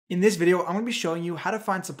In this video, I'm going to be showing you how to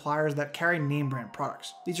find suppliers that carry name brand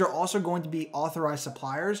products. These are also going to be authorized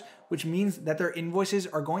suppliers, which means that their invoices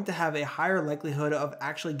are going to have a higher likelihood of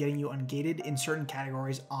actually getting you ungated in certain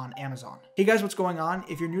categories on Amazon. Hey guys, what's going on?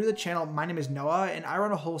 If you're new to the channel, my name is Noah and I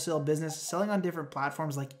run a wholesale business selling on different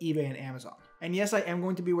platforms like eBay and Amazon. And yes, I am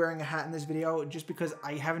going to be wearing a hat in this video just because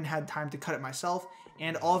I haven't had time to cut it myself,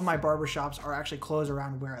 and all of my barbershops are actually closed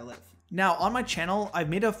around where I live. Now, on my channel, I've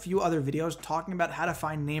made a few other videos talking about how to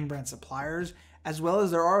find name brand suppliers, as well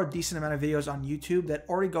as there are a decent amount of videos on YouTube that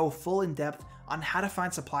already go full in depth on how to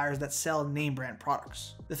find suppliers that sell name brand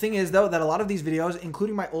products. The thing is though, that a lot of these videos,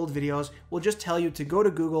 including my old videos, will just tell you to go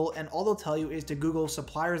to Google, and all they'll tell you is to Google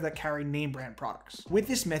suppliers that carry name brand products. With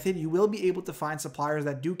this method, you will be able to find suppliers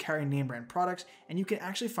that do carry name brand products, and you can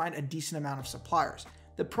actually find a decent amount of suppliers.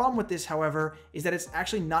 The problem with this, however, is that it's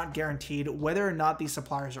actually not guaranteed whether or not these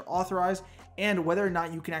suppliers are authorized and whether or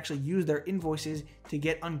not you can actually use their invoices to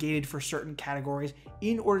get ungated for certain categories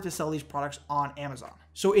in order to sell these products on Amazon.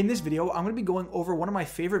 So in this video, I'm going to be going over one of my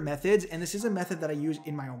favorite methods, and this is a method that I use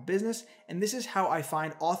in my own business, and this is how I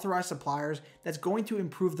find authorized suppliers that's going to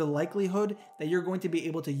improve the likelihood that you're going to be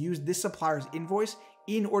able to use this supplier's invoice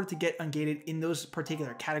in order to get ungated in those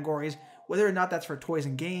particular categories, whether or not that's for toys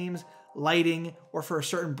and games, lighting, or for a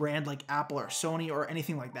certain brand like Apple or Sony or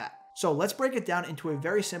anything like that. So let's break it down into a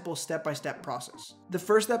very simple step-by-step process. The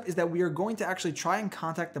first step is that we are going to actually try and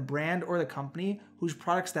contact the brand or the company whose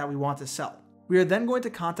products that we want to sell. We are then going to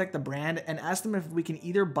contact the brand and ask them if we can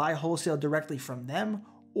either buy wholesale directly from them,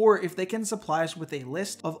 or if they can supply us with a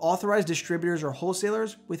list of authorized distributors or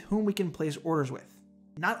wholesalers with whom we can place orders with.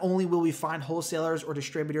 Not only will we find wholesalers or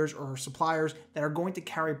distributors or suppliers that are going to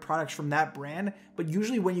carry products from that brand, but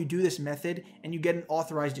usually when you do this method and you get an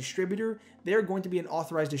authorized distributor, they're going to be an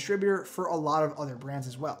authorized distributor for a lot of other brands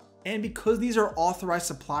as well. And because these are authorized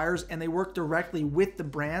suppliers and they work directly with the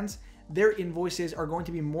brands, their invoices are going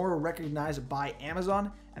to be more recognized by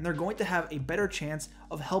Amazon, and they're going to have a better chance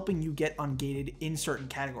of helping you get ungated in certain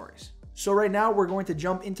categories. So right now we're going to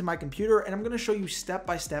jump into my computer and I'm going to show you step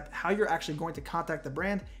by step how you're actually going to contact the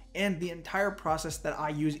brand and the entire process that I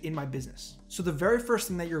use in my business. So the very first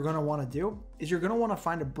thing that you're going to want to do is you're going to want to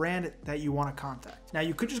find a brand that you want to contact. Now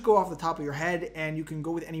you could just go off the top of your head and you can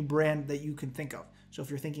go with any brand that you can think of. So if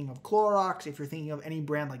you're thinking of Clorox, if you're thinking of any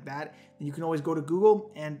brand like that, then you can always go to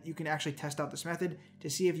Google and you can actually test out this method to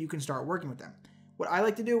see if you can start working with them. What I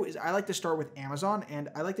like to do is I like to start with Amazon, and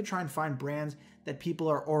I like to try and find brands that people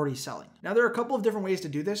are already selling. Now there are a couple of different ways to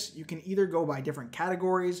do this. You can either go by different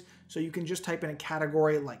categories. So you can just type in a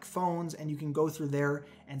category like phones and you can go through there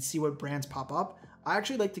and see what brands pop up. I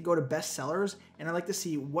actually like to go to best sellers, and I like to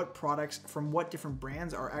see what products from what different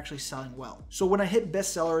brands are actually selling well. So when I hit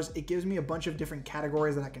best sellers, it gives me a bunch of different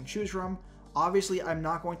categories that I can choose from. Obviously, I'm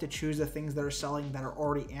not going to choose the things that are selling that are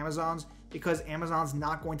already Amazon's, because Amazon's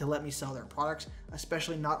not going to let me sell their products,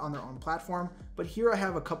 especially not on their own platform. But here I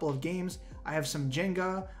have a couple of games. I have some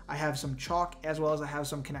Jenga, I have some Chalk, as well as I have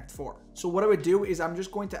some Connect 4. So what I would do is I'm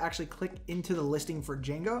just going to actually click into the listing for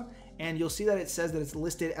Jenga, and you'll see that it says that it's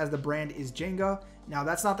listed as the brand is Jenga. Now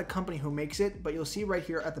that's not the company who makes it, but you'll see right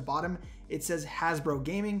here at the bottom, it says Hasbro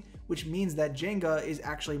Gaming, which means that Jenga is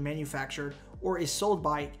actually manufactured or is sold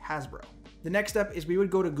by Hasbro. The next step is we would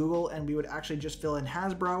go to Google and we would actually just fill in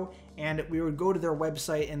Hasbro, and we would go to their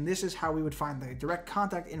website, and this is how we would find the direct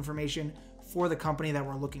contact information for the company that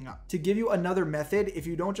we're looking up. To give you another method, if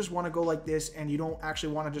you don't just want to go like this and you don't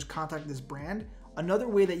actually want to just contact this brand, another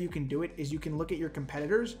way that you can do it is you can look at your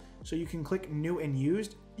competitors. So you can click new and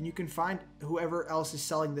used, and you can find whoever else is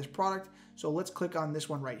selling this product. So let's click on this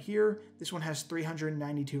one right here. This one has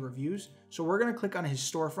 392 reviews. So we're going to click on his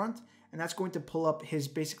storefront, and that's going to pull up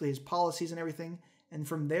basically his policies and everything. And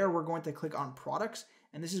from there, we're going to click on products,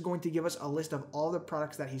 and this is going to give us a list of all the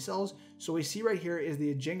products that he sells. So we see right here is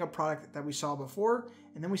the Jenga product that we saw before,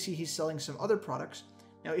 and then we see he's selling some other products.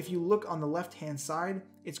 Now, if you look on the left-hand side,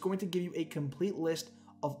 it's going to give you a complete list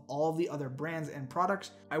of all the other brands and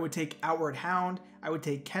products. I would take Outward Hound, I would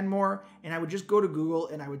take Kenmore, and I would just go to Google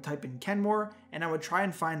and I would type in Kenmore, and I would try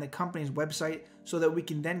and find the company's website so that we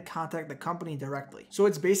can then contact the company directly. So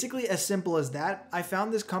it's basically as simple as that. I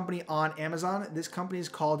found this company on Amazon. This company is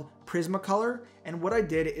called Prismacolor, and what I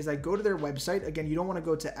did is I go to their website. Again, you don't want to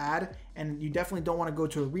go to ad, and you definitely don't want to go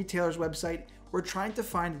to a retailer's website. We're trying to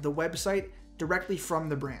find the website directly from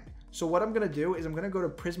the brand. So what I'm going to do is I'm going to go to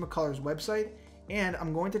Prismacolor's website, and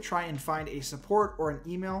I'm going to try and find a support or an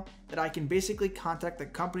email that I can basically contact the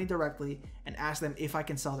company directly and ask them if I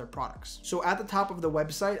can sell their products. So at the top of the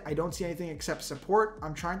website, I don't see anything except support.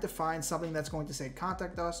 I'm trying to find something that's going to say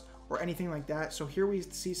contact us or anything like that. So here we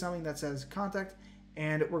see something that says contact,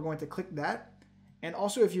 and we're going to click that. And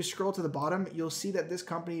also, if you scroll to the bottom, you'll see that this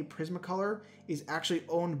company, Prismacolor, is actually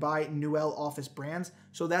owned by Newell Office Brands.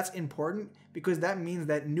 So that's important because that means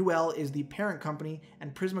that Newell is the parent company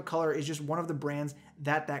and Prismacolor is just one of the brands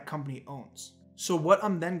that that company owns. So what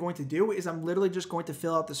I'm then going to do is I'm literally just going to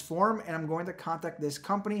fill out this form and I'm going to contact this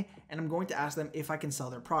company and I'm going to ask them if I can sell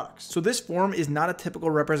their products. So this form is not a typical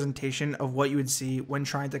representation of what you would see when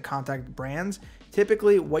trying to contact brands.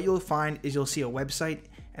 Typically, what you'll find is you'll see a website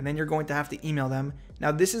and then you're going to have to email them.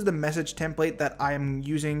 Now, this is the message template that I am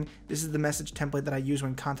using. This is the message template that I use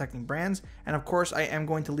when contacting brands. And of course, I am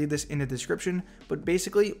going to leave this in the description, but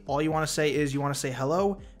basically all you want to say is you want to say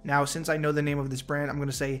hello. Now, since I know the name of this brand, I'm going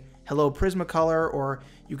to say hello Prismacolor, or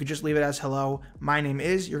you could just leave it as hello. My name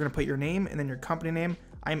is, you're going to put your name and then your company name.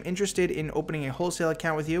 I'm interested in opening a wholesale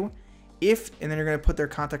account with you. If, and then you're going to put their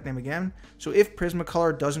contact name again. So if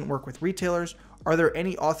Prismacolor doesn't work with retailers, are there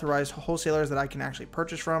any authorized wholesalers that I can actually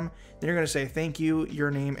purchase from? Then you're going to say thank you,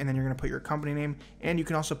 your name, and then you're going to put your company name. And you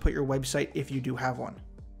can also put your website if you do have one.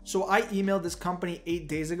 So I emailed this company 8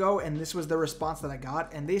 days ago and this was the response that I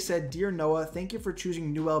got. And they said, "Dear Noah, thank you for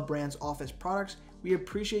choosing Newell Brands office products. We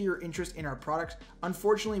appreciate your interest in our products.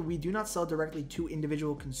 Unfortunately, we do not sell directly to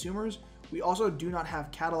individual consumers. We also do not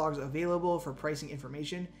have catalogs available for pricing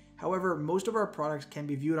information. However, most of our products can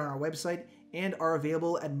be viewed on our website and are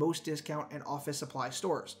available at most discount and office supply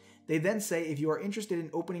stores." They then say, "If you are interested in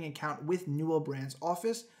opening an account with Newell Brands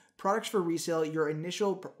Office products for resale, your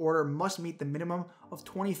initial order must meet the minimum of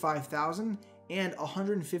 $25,000 and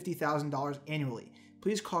 $150,000 annually.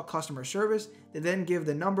 Please call customer service." They then give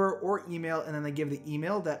the number or email, and then they give the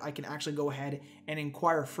email that I can actually go ahead and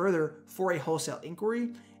inquire further for a wholesale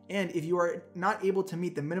inquiry. And if you are not able to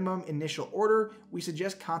meet the minimum initial order, we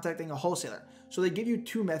suggest contacting a wholesaler. So they give you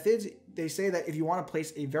two methods. They say that if you want to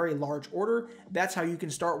place a very large order, that's how you can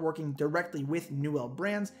start working directly with Newell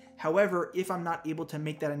Brands. However, if I'm not able to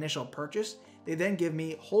make that initial purchase, they then give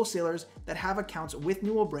me wholesalers that have accounts with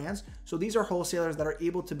Newell Brands. So these are wholesalers that are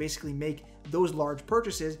able to basically make those large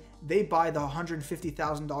purchases. They buy the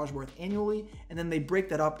 $150,000 worth annually, and then they break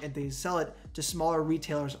that up and they sell it to smaller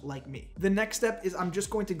retailers like me. The next step is I'm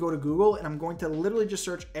just going to go to Google and I'm going to literally just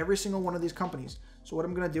search every single one of these companies. So what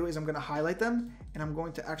I'm going to do is I'm going to highlight them and I'm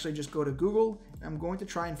going to actually just go to Google and I'm going to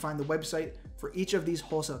try and find the website for each of these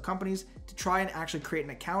wholesale companies to try and actually create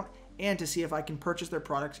an account and to see if I can purchase their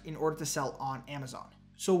products in order to sell on Amazon.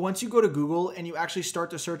 So once you go to Google and you actually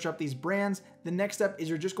start to search up these brands, the next step is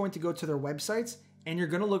you're just going to go to their websites and you're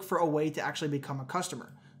going to look for a way to actually become a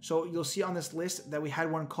customer. So you'll see on this list that we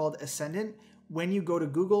had one called Ascendant. When you go to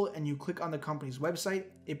Google and you click on the company's website,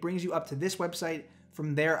 it brings you up to this website.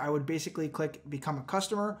 From there, I would basically click become a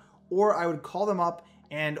customer, or I would call them up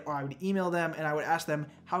or I would email them and I would ask them,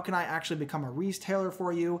 how can I actually become a retailer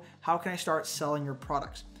for you? How can I start selling your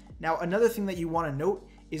products? Now, another thing that you want to note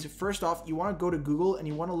is, first off, you want to go to Google and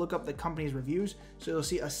you want to look up the company's reviews. So you'll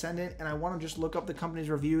see Ascendant, and I want to just look up the company's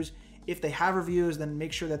reviews. If they have reviews, then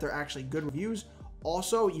make sure that they're actually good reviews.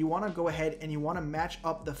 Also, you want to go ahead and you want to match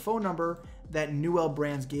up the phone number that Newell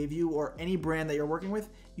Brands gave you, or any brand that you're working with.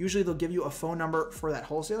 Usually they'll give you a phone number for that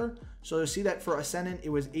wholesaler. So you'll see that for Ascendant, it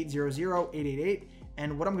was 800-888.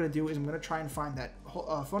 And what I'm going to do is I'm going to try and find that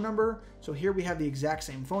phone number. So here we have the exact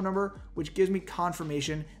same phone number, which gives me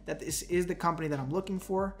confirmation that this is the company that I'm looking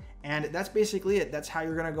for. And that's basically it. That's how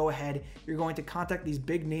you're going to go ahead. You're going to contact these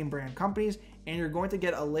big name brand companies and you're going to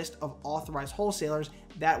get a list of authorized wholesalers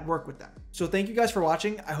that work with them. So thank you guys for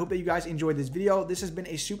watching. I hope that you guys enjoyed this video. This has been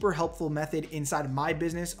a super helpful method inside my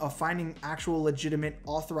business of finding actual legitimate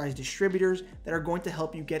authorized distributors that are going to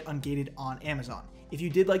help you get ungated on Amazon. If you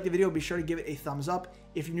did like the video, be sure to give it a thumbs up.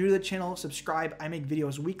 If you're new to the channel, subscribe. I make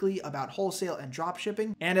videos weekly about wholesale and drop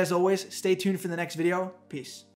shipping. And as always, stay tuned for the next video. Peace.